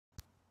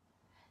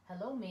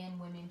Hello men,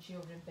 women,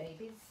 children,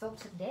 babies. So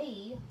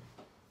today,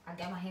 I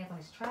got my hands on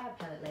this Tribe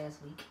palette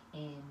last week,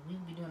 and we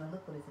will be doing a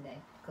look with it today.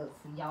 Because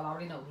y'all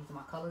already know, these are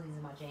my colors, these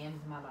are my jams,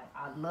 these are my life.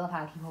 I love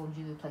how I keep holding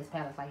Juvia Place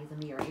palettes like it's a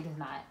mirror. It is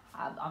not.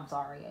 I'm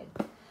sorry.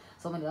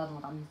 So many other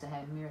ones I'm used to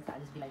having mirrors, I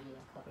just be like, yeah,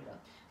 cover it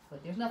up.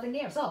 But there's nothing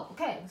there. So,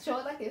 okay, let's show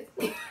it like this.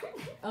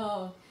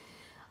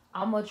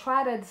 I'm going to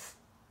try to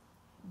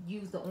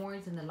use the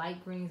orange and the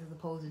light greens as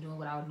opposed to doing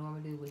what I would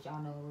normally do, which y'all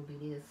know would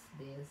be this,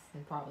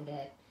 and probably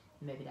that.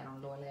 Maybe that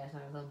on lower lash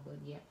line or something, but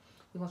yeah.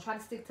 We're going to try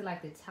to stick to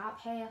like the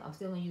top half. I'm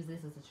still going to use this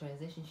as a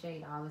transition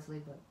shade,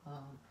 obviously, but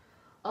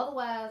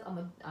otherwise,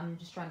 I'm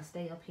just trying to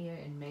stay up here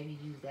and maybe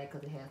use that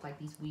because it has like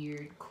these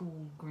weird,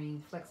 cool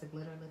green flecks of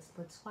glitter.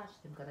 Let's swatch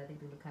them because I think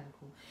they look kind of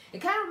cool.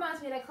 It kind of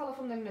reminds me of that color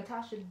from the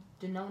Natasha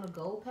Denona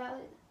Gold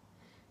palette.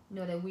 You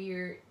know, that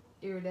weird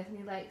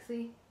iridescent light.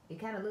 See? It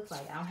kind of looks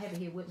like it. I don't have it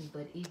here with me,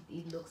 but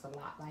it looks a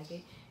lot like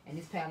it. And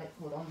this palette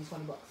was only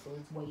 $20, so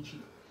it's way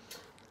cheap.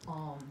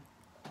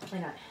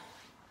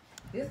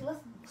 Let's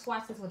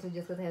swatch this one too,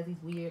 just because it has these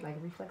weird like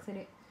reflex in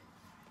it.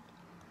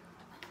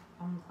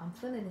 I'm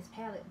feeling this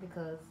palette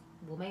because,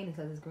 well, mainly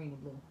because it's green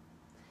and blue.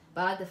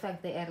 But I like the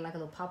fact they added like a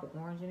little pop of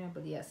orange in there.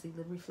 But yeah, see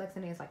the reflex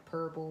in there is like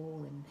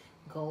purple and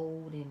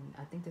gold, and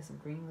I think there's some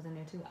green ones in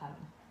there too. I don't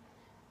know,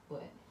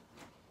 but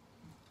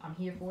I'm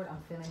here for it.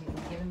 I'm feeling it.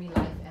 It's giving me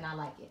life, and I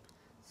like it.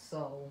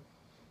 So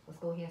let's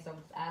go ahead and start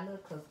with this eye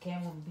look, because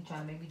Cameron will be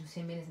trying to make me do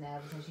 10 minutes now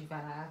since she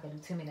found out I can do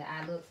 10-minute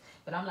eye looks.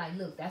 But I'm like,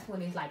 look, that's when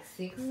it's like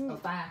 6 or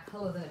 5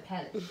 colors in the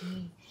palette.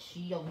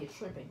 She over here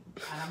tripping,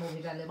 and I'm over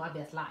here trying to live my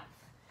best life.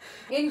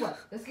 Anyway,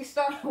 let's get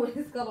started with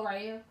this color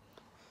right here.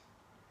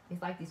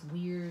 It's like this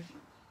weird,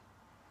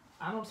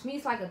 I don't know, to me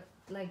it's like a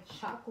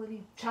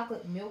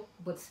chocolate milk,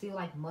 but still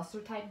like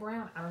mustard type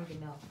brown. I don't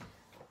even know.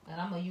 And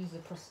I'm gonna use the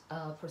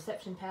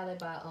Perception palette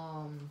by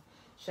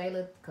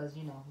Shayla, because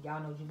you know,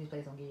 y'all know Juvia's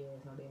Place don't give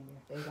yours no damn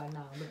mirror. They're like,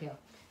 nah, look here.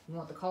 You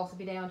want the cost to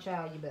be down,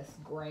 child, you best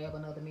grab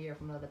another mirror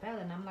from another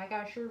palette. And I'm like,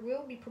 I sure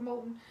will be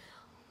promoting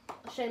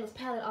Shayla's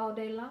palette all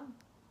day long.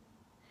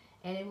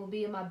 And it will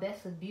be in my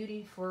Best of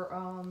Beauty for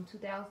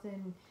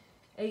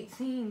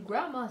 2018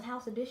 Grandma's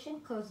House Edition.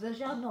 Because as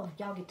y'all know,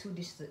 y'all get 2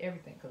 dishes of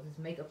everything, because it's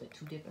makeup at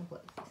 2 different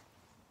places.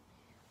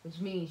 Which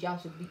means y'all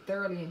should be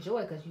thoroughly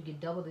enjoyed, because you get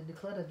double the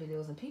declutter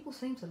videos. And people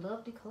seem to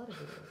love declutter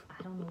videos.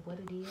 I don't know what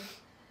it is.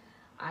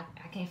 I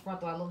can't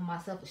front though. I love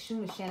myself. As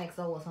soon as Shan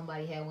XO or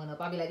somebody had one up,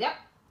 I'll be like, yep.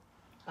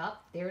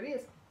 Up, there it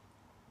is.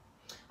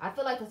 I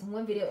feel like there's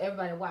one video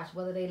everybody watch,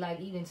 whether they like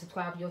even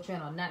subscribe to your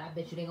channel or not. I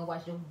bet you they gonna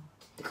watch your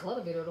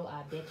declutter video though.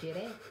 I bet you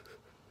that.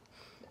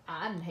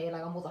 I done had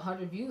like almost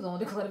 100 views on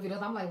declutter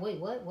videos. I'm like, wait,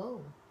 what?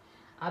 Whoa.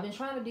 I've been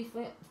trying to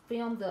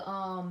film the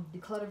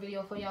declutter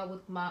video for y'all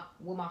with my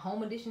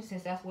home edition,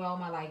 since that's where all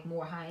my like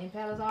more high end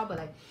palettes are. But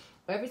like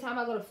every time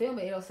I go to film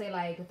it, it'll say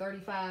like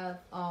 35.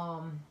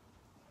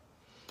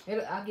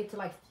 I'll get to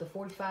like the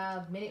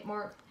 45-minute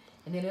mark,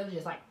 and then it'll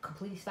just like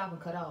completely stop and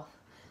cut off.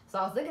 So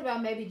I was thinking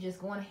about maybe just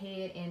going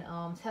ahead and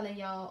telling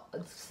y'all,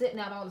 sitting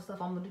out all the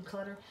stuff I'm gonna do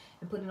clutter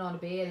and putting it on the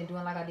bed and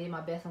doing like I did my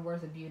Best and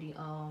Worst of Beauty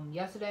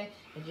yesterday,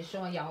 and just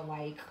showing y'all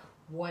like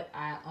what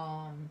I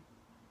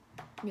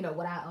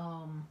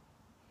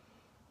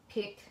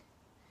picked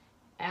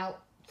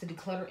out to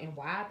declutter and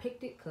why I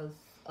picked it, because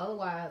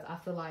otherwise I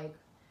feel like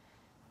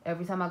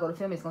every time I go to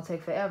film, it's going to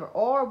take forever.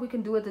 Or we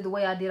can do it the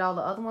way I did all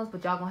the other ones,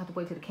 but y'all going to have to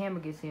wait till the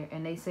camera gets here.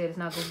 And they said it's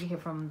not going to get here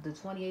from the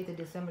 28th of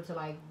December to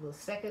like the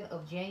 2nd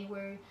of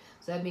January.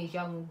 So that means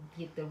y'all will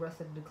get the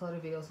rest of the declutter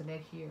videos for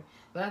next year.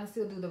 But I can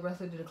still do the rest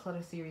of the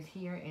declutter series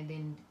here, and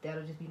then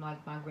that'll just be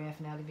like my grand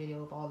finale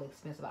video of all the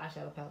expensive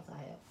eyeshadow palettes I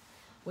have.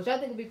 Which I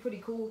think would be pretty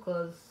cool,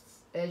 because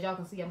as y'all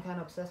can see, I'm kind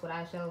of obsessed with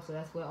eyeshadow. So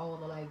that's where all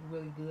the like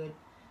really good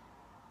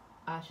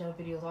eyeshadow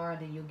videos are, and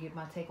then you'll get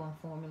my take on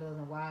formulas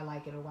and why I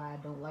like it or why I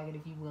don't like it,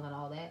 if you will, and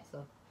all that.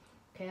 So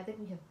okay, I think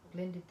we have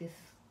blended this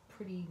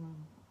pretty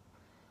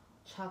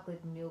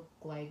chocolate milk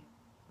like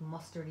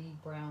mustardy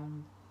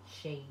brown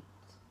shade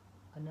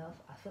enough.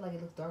 I feel like it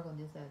looks dark on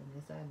this side and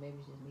this side. Maybe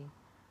it's just me,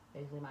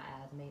 maybe my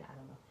eyes made, I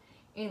don't know.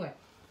 Anyway,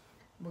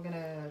 we're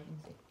gonna, let me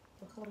see,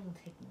 what color are we gonna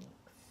take next?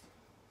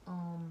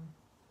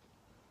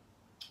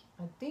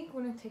 I think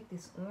we're gonna take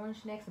this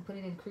orange next and put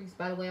it in the crease.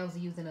 By the way, I was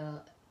using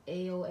a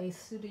AOA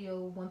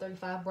Studio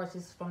 135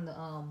 brushes from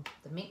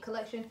the mint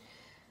collection,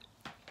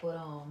 but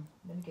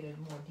let me get a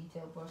more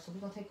detailed brush. So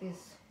we're gonna take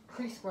this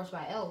crease brush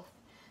by Elf,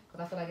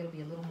 because I feel like it'll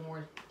be a little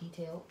more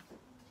detailed,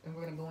 and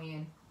we're gonna go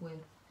in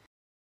with,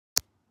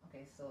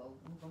 okay, so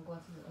we're gonna go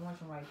into the orange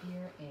one right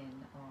here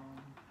and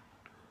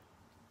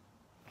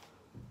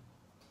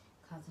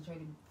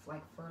concentrate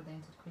like further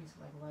into the crease,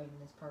 like right in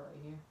this part right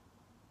here.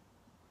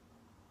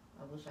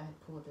 I wish I had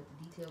pulled the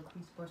detailed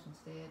crease brush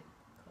instead,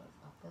 because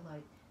I feel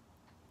like,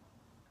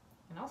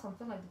 and also I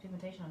feel like the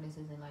pigmentation on this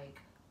isn't like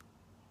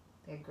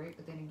that great,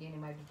 but then again,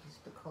 it might be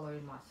just the color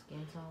in my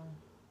skin tone,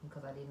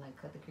 because I didn't like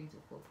cut the crease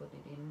before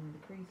putting it in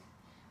the crease.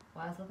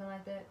 Why it's looking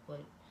like that,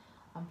 but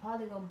I'm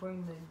probably gonna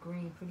bring the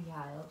green pretty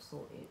high up,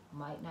 so it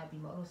might not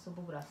be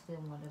noticeable, but I still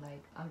want to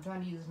like, I'm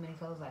trying to use as many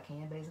colors as I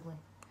can basically.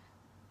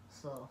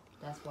 So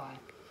that's why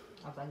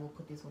I was like, we'll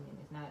put this one in.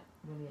 It's not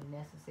really a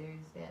necessary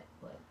step,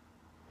 but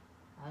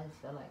I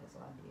just felt like it, so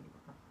I did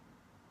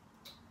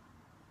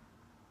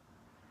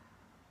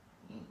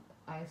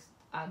it.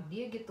 I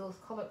did get those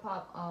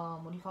Colourpop,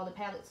 what do you call it,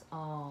 palettes?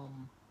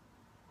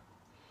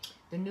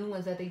 The new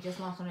ones that they just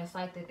launched on their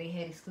site that they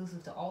had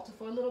exclusive to Ulta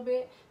for a little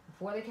bit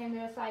before they came to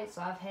their site.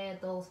 So I've had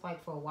those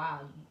like for a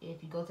while.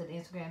 If you go to the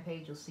Instagram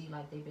page, you'll see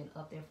like they've been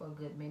up there for a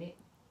good minute.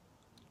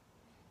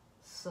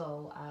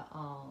 So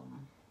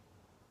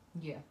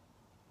yeah,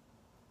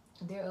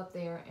 they're up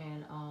there,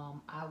 and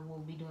I will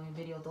be doing a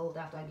video of those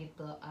after I get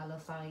the I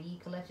Love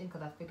Saeed collection,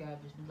 because I figure I'll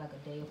just do like a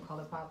day of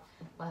Colourpop.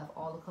 I have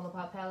all the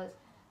Colourpop palettes,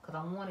 because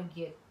I want to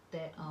get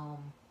that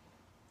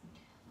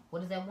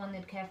what is that one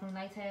that Kathleen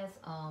Lights has?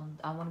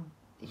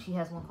 She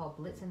has one called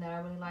Blitzen that I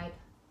really like.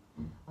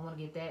 I want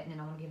to get that, and then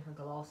I want to get her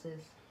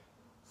glosses.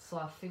 So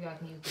I figure I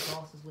can use the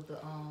glosses with the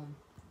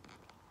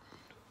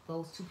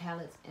those two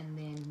palettes, and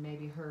then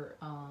maybe her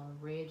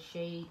red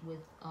shade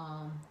with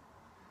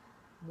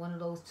one of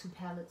those two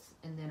palettes,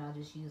 and then I'll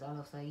just use I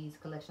Love Saeed's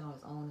collection on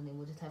its own, and then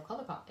we'll just have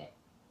Colourpop that.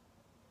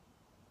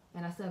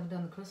 And I still haven't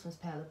done the Christmas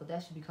palette, but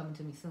that should be coming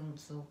to me soon.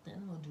 So then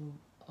I'm gonna do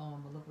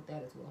a look with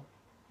that as well.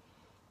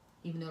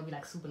 Even though it'll be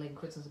like super late and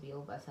Christmas will be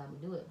over by the time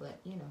we do it, but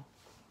you know,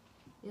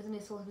 isn't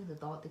it supposed to be the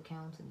thought that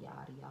counts, and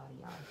yada yada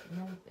yada? You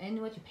know, and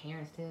what your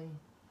parents tell you.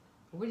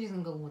 But we're just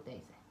gonna go with what they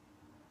say.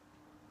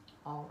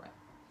 All right.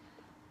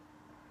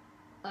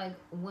 Like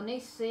when they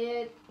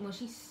said, when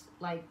she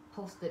like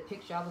posted that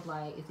picture, I was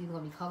like, it's either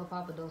gonna be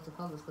Colourpop or Dose of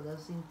Colors, because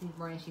those seem to be the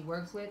brand she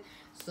works with.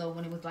 So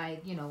when it was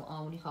like, you know,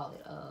 what do you call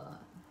it,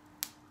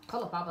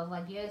 Colourpop, I was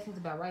like, yeah, it seems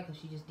about right,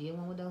 because she just did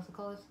one with Dose of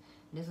Colors.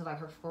 And this is like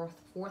her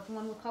fourth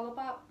one with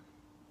Colourpop.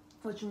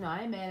 But you know,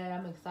 I ain't mad at it.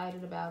 I'm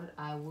excited about it.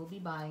 I will be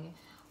buying it.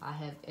 I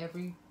have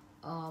every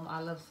I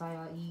Love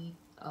Saeed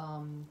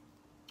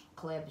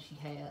collab that she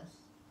has.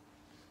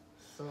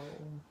 So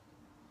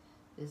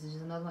this is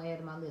just another one I add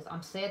to my list.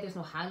 I'm sad there's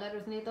no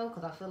highlighters in it though,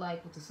 because I feel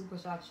like with the Super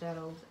Shock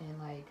shadows, and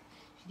like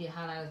she did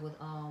highlighters with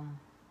what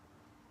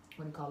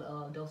do you call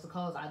it, Dose of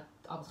Colors. I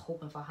was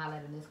hoping for a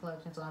highlighter in this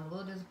collection, so I'm a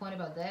little disappointed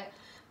about that.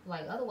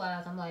 Like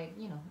otherwise, I'm like,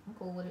 you know, I'm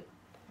cool with it.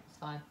 It's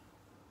fine.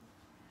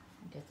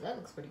 I guess that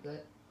looks pretty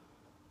good.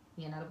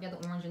 Yeah, now that we got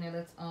the orange in there,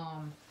 let's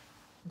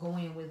go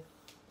in with,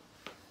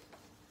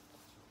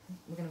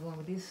 we're gonna go in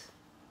with this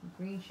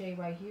green shade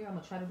right here. I'm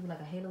gonna try to do like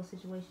a halo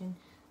situation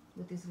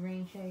with this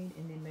green shade,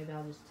 and then maybe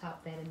I'll just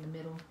top that in the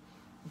middle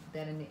and put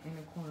that in the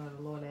inner corner of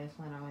the lower lash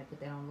line. I might put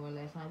that on the lower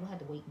lash line. We'll have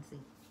to wait and see.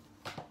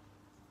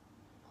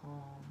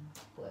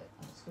 But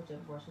I'm gonna switch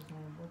up brushes now.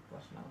 What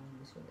brush am I gonna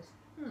use for this?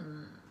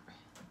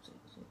 Let's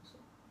see.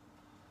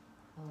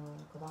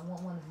 Because I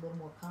want one that's a little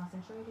more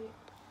concentrated.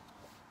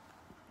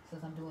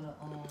 Since I'm doing a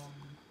what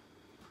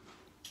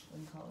do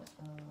you call it?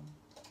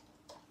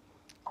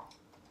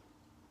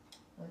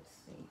 Let's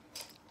see.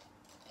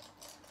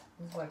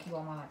 This is where I keep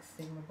all my like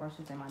Sigma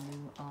brushes and my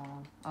new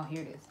oh,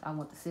 here it is. I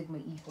want the Sigma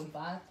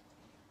E45.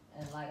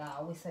 And like I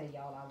always say,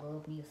 y'all, I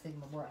love me a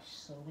Sigma brush.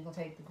 So we're gonna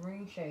take the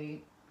green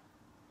shade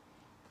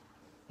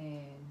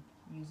and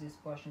use this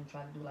brush and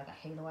try to do like a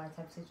halo eye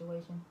type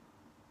situation.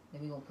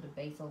 Then we're gonna put a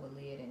base over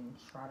lid and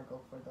try to go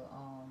for the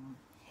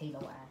halo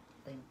eye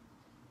thing.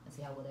 And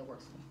see how well that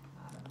works for me.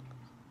 I don't know.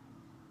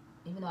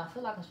 Even though I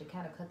feel like I should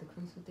kind of cut the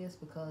crease with this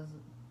because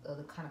of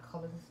the kind of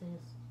color this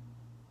is.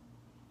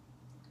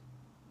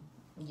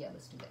 Yeah,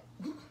 let's do that.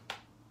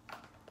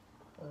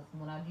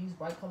 When I use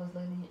bright colors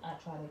lately, I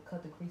try to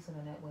cut the crease in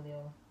that way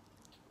they'll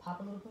pop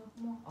a little bit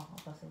more. Oh, I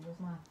was about to say, where's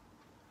my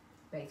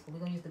base? But we're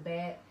going to use the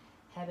Bad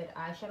Habit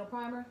eyeshadow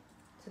primer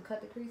to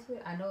cut the crease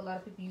with. I know a lot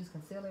of people use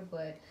concealer,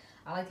 but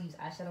I like to use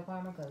eyeshadow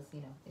primer because,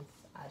 you know,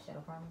 it's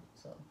eyeshadow primer.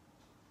 So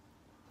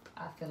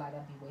I feel like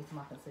I'd be wasting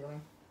my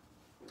concealer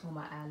on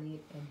my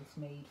eyelid, and this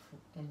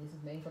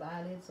is made for the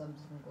eyelid, so I'm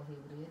just gonna go ahead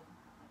with it.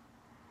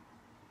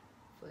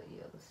 But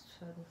yeah, let's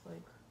try this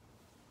like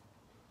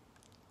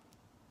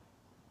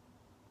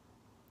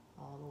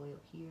all the way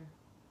up here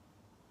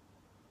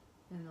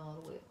and all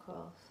the way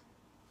across.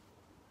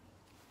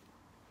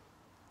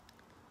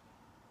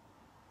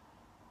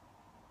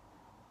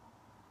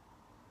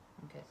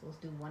 Okay, so let's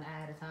do one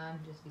eye at a time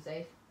just to be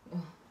safe.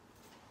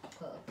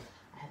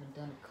 I haven't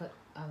done a cut.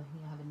 I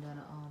haven't done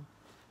a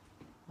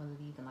one of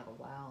these in like a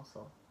while,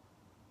 so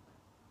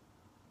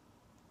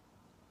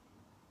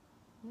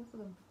it's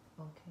looking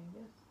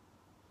okay.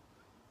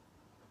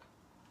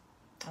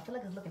 I feel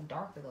like it's looking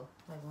darker though.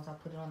 Like once I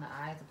put it on the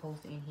eye as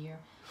opposed to in here.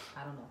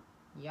 I don't know.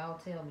 Y'all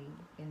tell me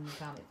in the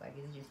comments. Like,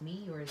 is it just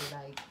me or is it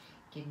like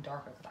getting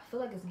darker? Cause I feel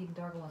like it's getting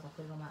darker once I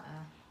put it on my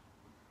eye.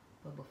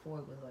 But before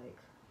it was like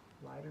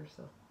lighter,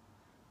 so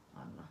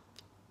I don't know.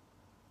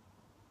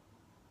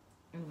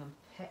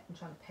 I'm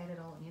trying to pat it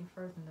all in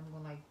first, and then I'm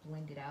gonna like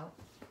blend it out.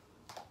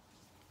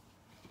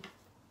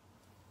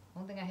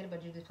 One thing I hate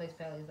about Juvia's Place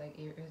palette is like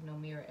there's no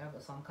mirror ever,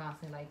 so I'm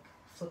constantly like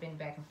flipping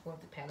back and forth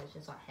the palette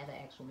just so I have an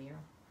actual mirror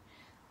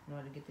in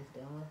order to get this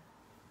done with.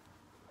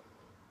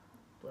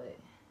 But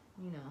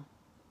you know,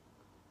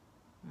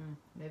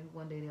 maybe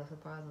one day they'll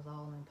surprise us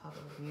all and pop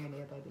up a mirror, and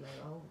everybody be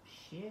like, "Oh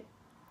shit!"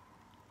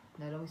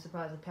 Now don't be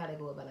surprised if palette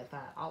go up by like $5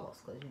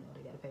 because you know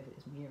they gotta pay for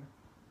this mirror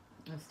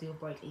and still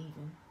break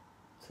even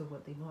to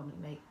what they normally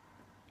make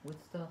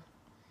with stuff.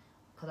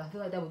 Cause I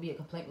feel like that would be a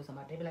complaint with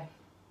somebody. They'd be like,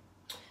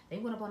 they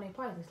went up on their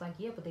price. It's like,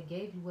 yeah, but they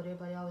gave you what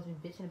everybody always been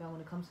bitching about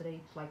when it comes to their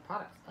like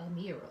products, a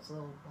mirror.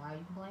 So why are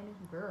you complaining,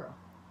 girl?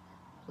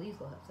 Please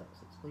go have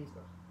services, please,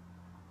 girl.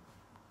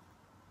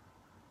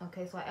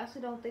 Okay, so I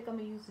actually don't think I'm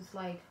gonna use this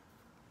like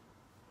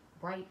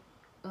bright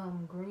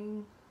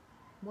green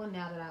one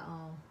now that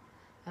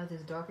I have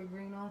this darker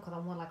green on, because I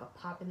want like a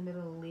pop in the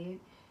middle of the lid,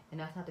 and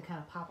that's not the kind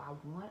of pop I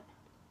want.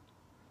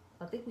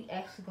 I think we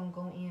actually gonna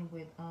go in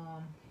with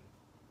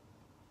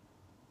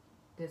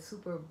this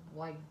super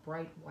like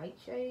bright white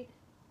shade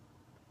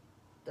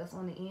that's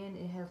on the end.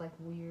 It has like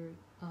weird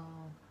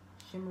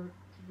shimmery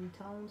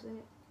tones in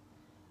it,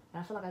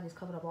 and I feel like I just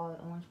covered up all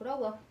that orange, but oh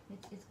well,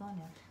 it's gone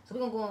now. So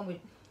we're gonna go on with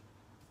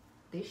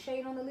this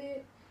shade on the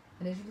lid,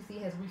 and as you can see,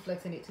 it has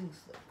reflex in it too,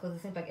 because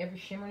it seems like every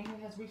shimmer in here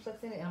has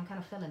reflex in it, and I'm kind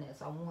of feeling that,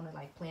 so I want to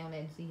like play on that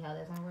and see how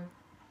that's gonna work.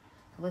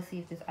 So let's see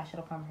if this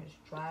eyeshadow primer is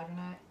dried or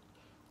not.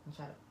 I'm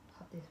trying to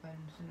pop this right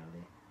in the center of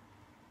it.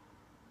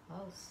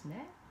 Oh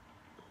snap!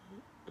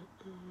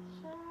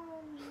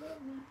 Child, let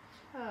me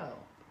child.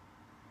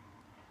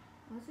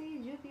 Let's see,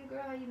 Juvia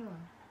girl, how you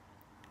doing?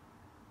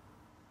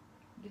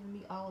 Giving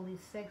me all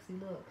these sexy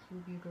looks,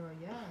 Juvia girl,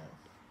 yes.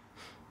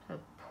 So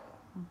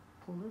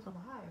pull this up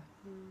higher.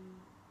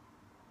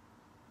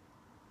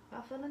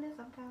 Y'all feeling this?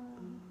 I'm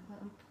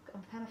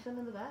kind of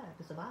feeling the vibe.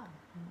 It's a vibe,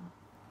 you know.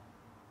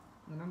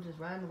 And I'm just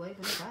riding the wave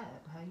of the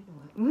vibe. How you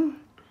doing?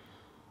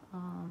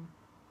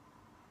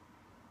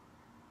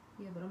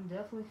 Yeah, but I'm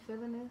definitely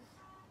feeling this.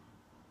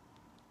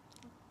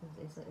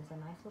 It's a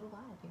nice little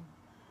vibe here.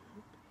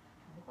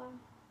 Okay.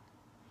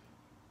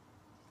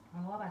 I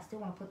don't know if I still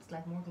want to put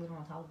like more glitter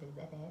on top of it. Is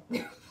that bad?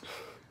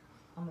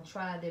 I'm gonna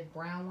try that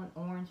brown one,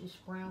 orangish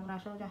brown one I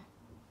showed y'all,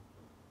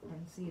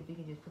 and see if we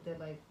can just put that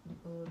like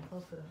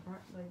close to the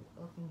front, like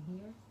up in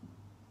here,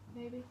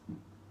 maybe, and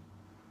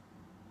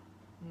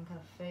then kind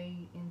of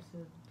fade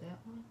into that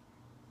one.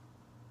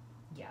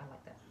 Yeah, I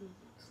like that.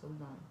 So we're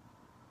gonna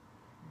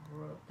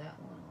rub that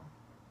one off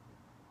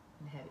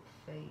and have it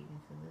fade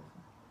into this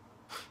one,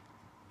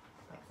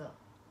 like so.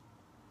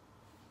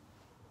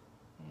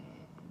 And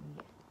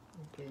yeah,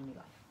 it's giving me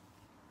life.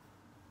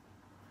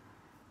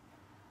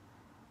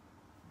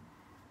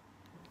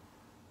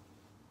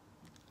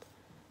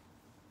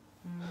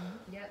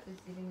 Yeah,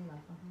 it's giving me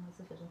life. It's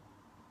official.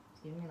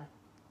 It's giving me life.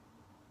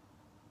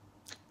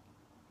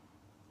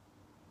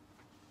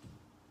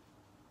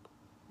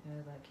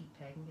 As I keep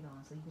packing it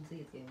on, so you can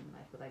see it's giving me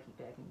life, but I keep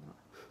packing it on.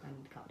 I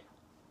need to calm down.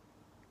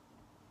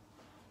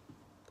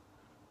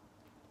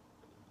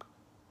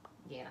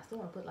 Yeah, and I still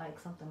want to put like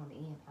something on the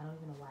end. I don't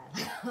even know why.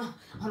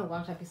 I don't know why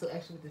I'm trying to be so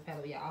extra with this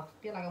palette. Yeah, I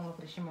feel like I want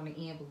to put a shimmer on the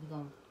end, but we're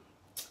gonna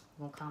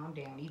calm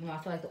down. Even though I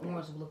feel like the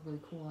orange will look really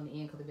cool on the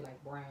end because it'll be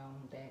like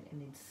brown, that,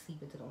 and then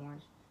seep into the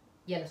orange.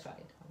 Yeah, let's try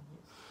that.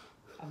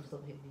 I'm just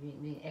over here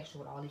being extra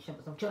with all these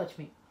shimmers. Don't judge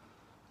me.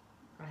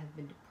 I have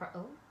been depressed.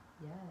 Oh,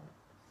 yes.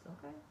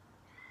 Okay.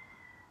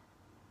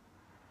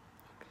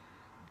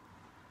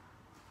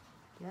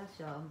 Yes,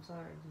 y'all. I'm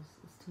sorry.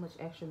 It's too much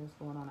extraness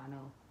going on. I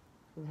know.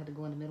 We had to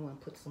go in the middle and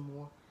put some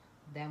more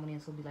of that one in,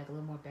 so it'll be like a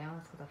little more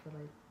balanced, because I feel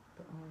like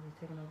the orange is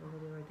taking over a little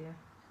bit right there.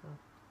 So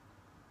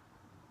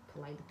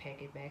polite to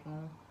pack it back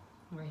on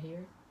right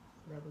here,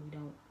 so that way we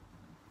don't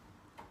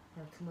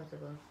have too much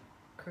of a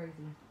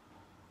crazy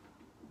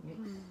mix.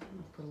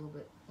 Let's put a little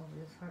bit over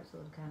this part so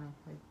it'll kind of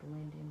like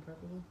blend in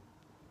perfectly.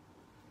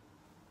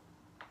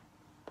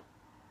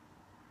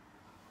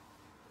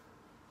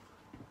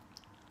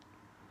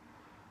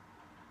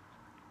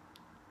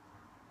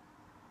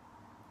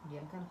 Yeah,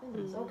 I'm kind of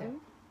feeling this. Okay,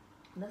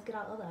 let's get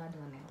our other eye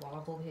done now.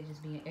 While I'm over here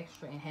just being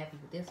extra and happy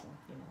with this one,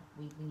 you know,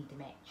 we need to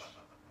match.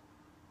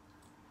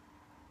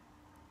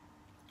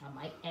 I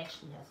might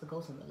actually have to go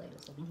somewhere later,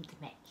 so we need to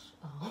match.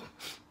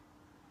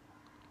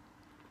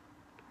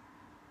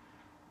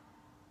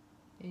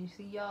 And you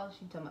see, y'all,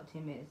 she talking about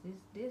 10 minutes.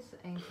 This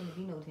ain't gonna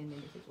be no 10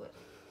 minute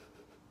situation.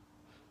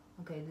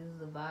 Okay, this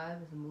is a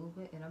vibe, it's a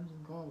movement, and I'm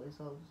just going with it.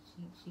 So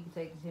she can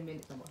take the 10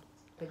 minutes somewhere.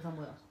 Take it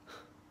somewhere else.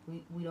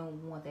 We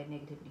don't want that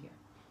negativity here.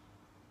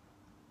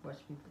 Brush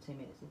me for 10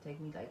 minutes. It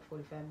take me like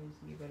 45 minutes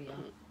to get ready.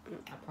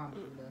 I promise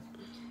you it does.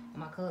 And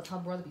my cousin, her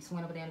brother be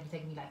swearing up and down. It be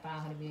taking me like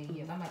 500 million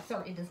years. I'm like,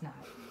 sir, it does not.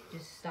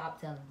 Just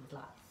stop telling these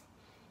lies.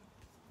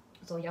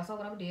 So y'all saw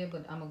what I did,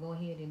 but I'm gonna go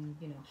ahead and,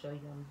 you know, show you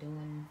I'm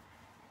doing,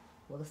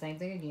 well, the same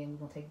thing again.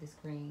 We're gonna take this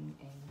green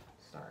and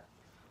start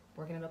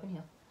working it up in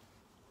here.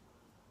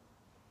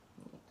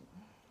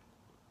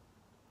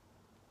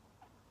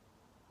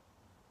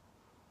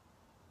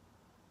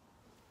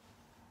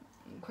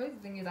 The crazy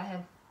thing is I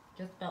have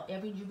just about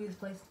every Juvia's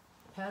Place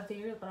palette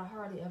there, but I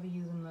hardly ever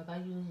use them. Like, I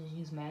usually just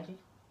use Magic,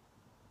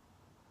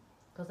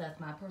 because that's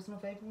my personal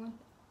favorite one.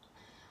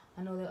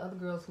 I know there are other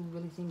girls who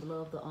really seem to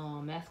love the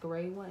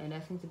Masquerade one, and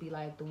that seems to be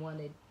like the one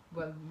that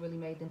really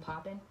made them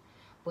poppin'.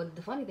 But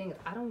the funny thing is,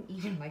 I don't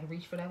even like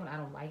reach for that one. I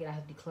don't like it. I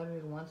have decluttered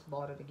it once,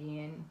 bought it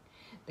again,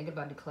 thinking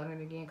about decluttering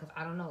it again, because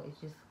I don't know.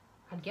 It's just,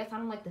 I guess I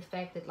don't like the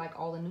fact that like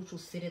all the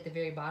neutrals sit at the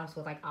very bottom, so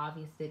it's like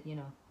obvious that, you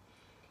know,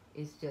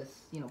 it's just,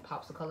 you know,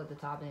 pops of color at the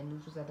top and then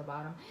neutrals at the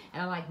bottom.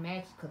 And I like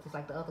match because it's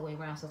like the other way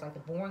around, so it's like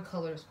the boring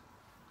colors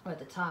are at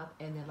the top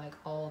and then like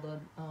all the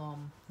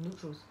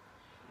neutrals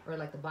are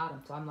like the bottom.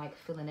 So I'm like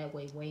feeling that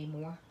way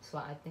more. So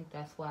I think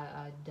that's why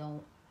I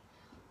don't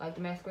like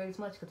the masquerade as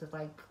much, because it's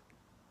like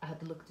I have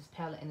to look at this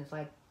palette and it's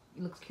like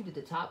it looks cute at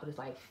the top, but it's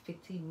like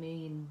 15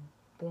 million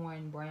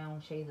boring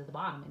brown shades at the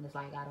bottom, and it's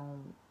like I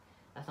don't.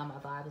 That's not my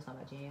vibe. It's not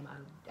my jam.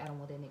 I don't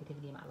want that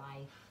negativity in my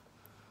life,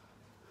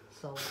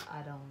 so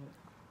I don't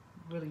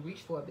really reach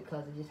for it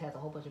because it just has a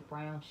whole bunch of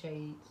brown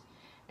shades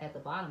at the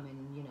bottom,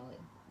 and you know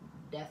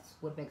that's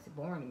what makes it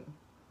boring to me.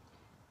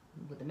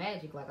 With the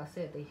magic, like I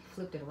said, they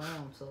flipped it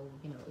around, so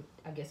you know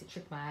I guess it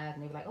tricked my eyes,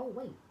 and they were like, oh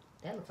wait,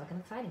 that looks like an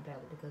exciting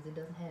palette because it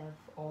doesn't have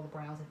all the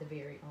browns at the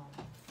very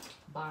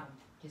bottom,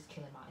 just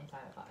killing my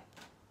entire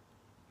vibe.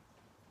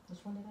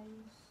 Which one did I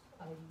use?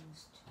 I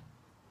used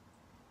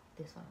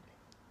this one.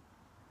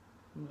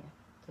 Yeah,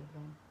 to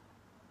blend.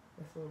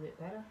 That's a little bit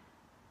better.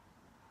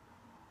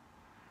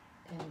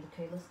 And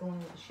okay, let's go in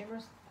with the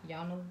shimmers.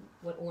 Y'all know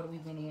what order we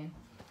went in.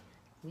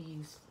 We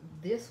used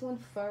this one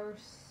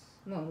first.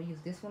 No, we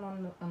used this one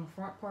on the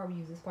front part. We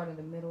used this part in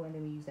the middle, and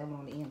then we used that one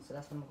on the end. So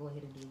that's what I'm gonna go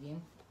ahead and do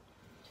again.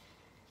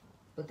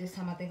 But this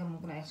time I think I'm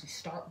gonna actually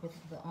start with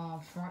the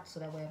front, so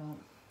that way I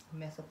don't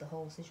mess up the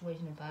whole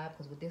situation and vibe.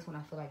 Because with this one,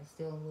 I feel like it's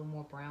still a little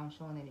more brown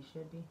showing than it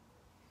should be.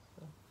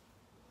 So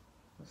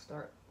let's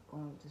start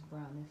going with this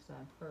brown this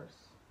time first.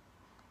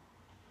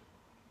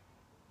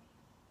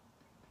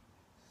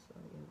 So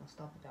yeah, we're gonna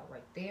stop it out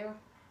right there.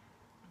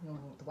 We're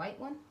gonna go with the white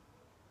one.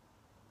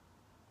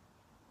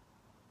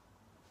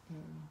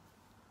 And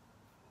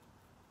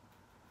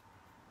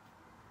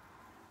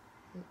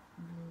do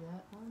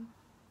that one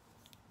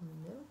in the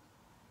middle.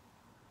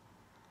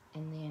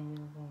 And then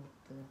we're going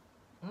with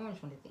the orange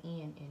one at the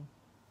end and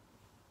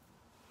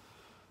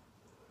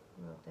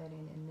rub that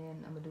in. And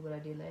then I'm gonna do what I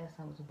did last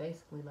time, which is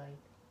basically like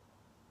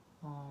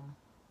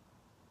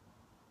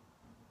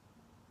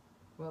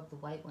rub the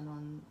white one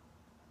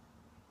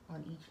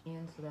on each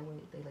end, so that way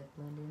they like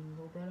blend in a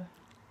little better.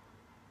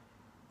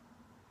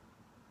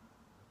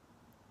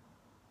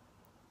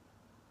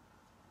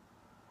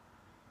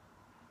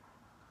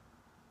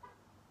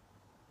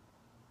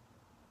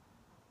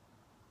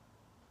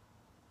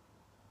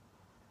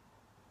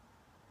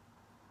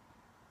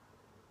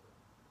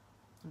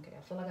 Okay,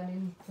 I feel like I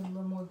need to put a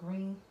little more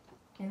green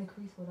in the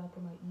crease without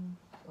put my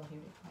oh here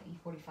it is,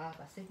 my E45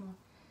 by Sigma.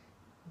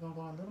 I'm gonna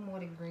go a little more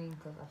than green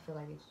because I feel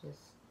like it's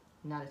just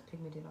not as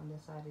pigmented on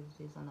this side as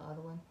it is on the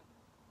other one.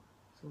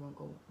 So we're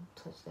gonna go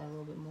touch that a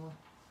little bit more,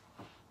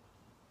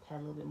 pat a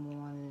little bit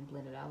more on it, and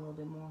blend it out a little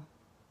bit more.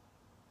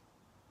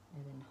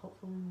 And then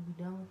hopefully we'll be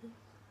done with this.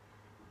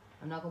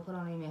 I'm not gonna put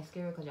on any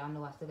mascara because y'all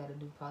know I still gotta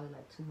do probably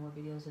like 2 more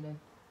videos today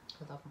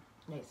because I'm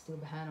like still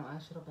behind on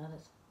eyeshadow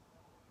palettes.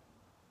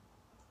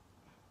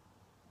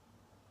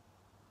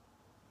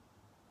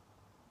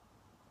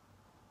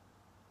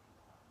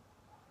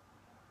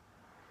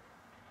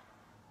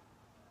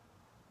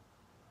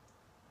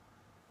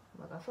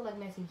 I feel like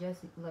Messy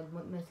Jessie, like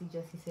what Messy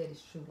Jessie said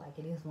is true. Like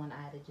it is one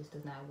eye that just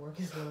does not work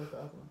as well as the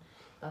other one.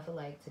 So I feel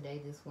like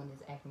today this one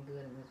is acting good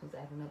and this one's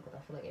acting up, but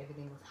I feel like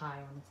everything was higher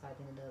on this side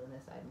than it does on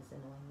this side, and it's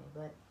annoying me.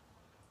 But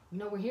you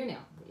know, we're here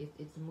now.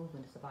 It's a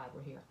movement, it's a vibe.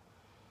 We're here.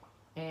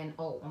 And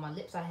oh, on my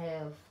lips I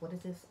have, what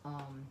is this?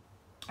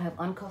 I have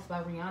Uncuffed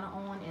by Rihanna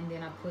on, and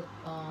then I put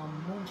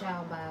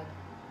Moonchild by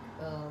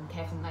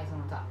Kathleen Lights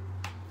on top.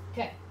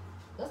 Okay,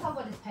 let's talk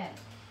about this palette.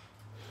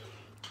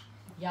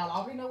 Y'all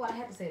already know what I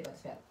have to say about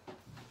this palette.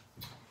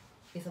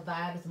 It's a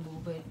vibe, it's a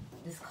movement.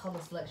 This color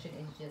selection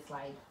is just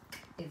like,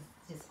 it's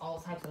just all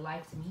types of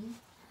life to me.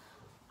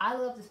 I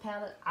love this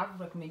palette. I would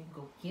recommend you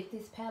go get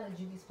this palette.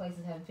 Juvia's Place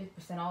is having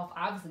 50% off.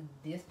 Obviously,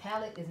 this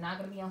palette is not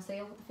going to be on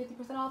sale with the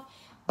 50% off.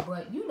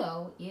 But, you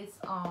know, it's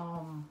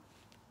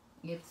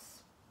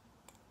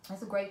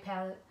a great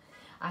palette.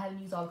 I haven't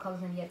used all the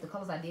colors in it yet. The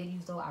colors I did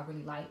use, though, I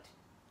really liked.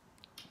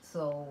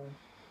 So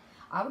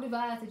I would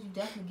advise that you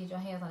definitely get your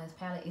hands on this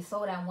palette. It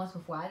sold out once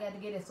before I got to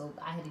get it, so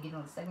I had to get it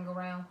on the second go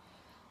round.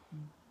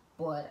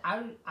 But I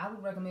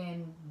would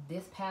recommend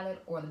this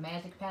palette or the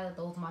Magic palette.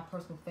 Those are my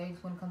personal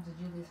favorites when it comes to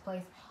Juvia's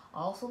Place. I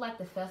also like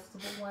the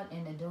Festival one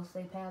and the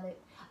Dulce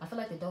palette. I feel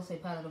like the Dulce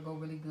palette will go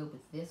really good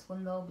with this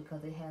one though,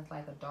 because it has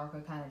like a darker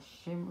kind of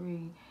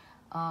shimmery,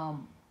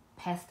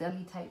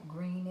 pastel-y type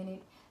green in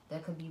it.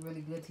 That could be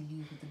really good to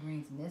use with the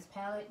greens in this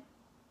palette.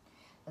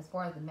 As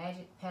far as the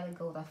Magic palette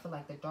goes, I feel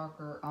like the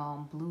darker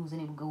blues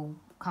in it would go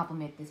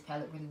complement this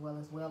palette really well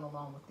as well,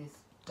 along with this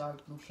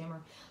dark blue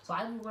shimmer. So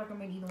I would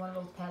recommend either one of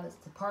those palettes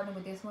to partner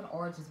with this one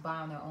or just buy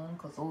on their own,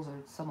 because those are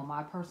some of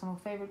my personal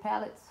favorite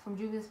palettes from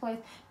Juvia's Place.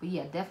 But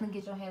yeah, definitely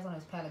get your hands on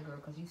this palette, girl,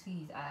 because you see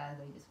these eyes,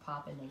 they just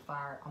pop and they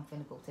fire. I'm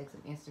finna go take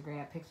some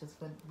Instagram pictures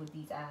with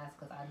these eyes,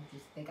 because I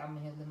just think I'm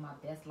gonna live my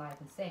best life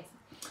and sexy.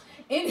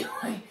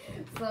 Anyway,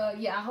 so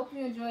yeah, I hope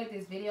you enjoyed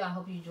this video. I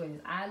hope you enjoyed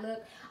this eye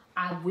look.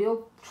 I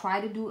will try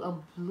to do a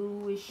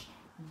bluish,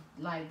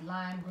 like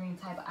lime green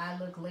type of eye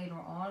look later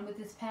on with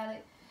this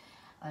palette.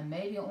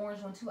 Maybe an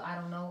orange one too. I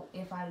don't know.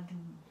 If I do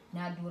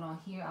not do it on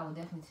here, I will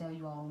definitely tell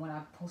you all when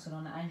I post it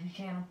on the IG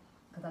channel,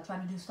 because I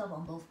try to do stuff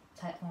on both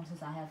platforms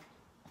since I have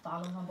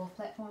followers on both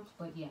platforms.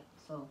 But yeah,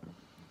 so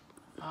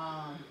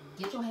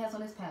get your hands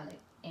on this palette,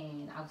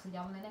 and I will see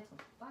y'all in the next one.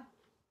 Bye.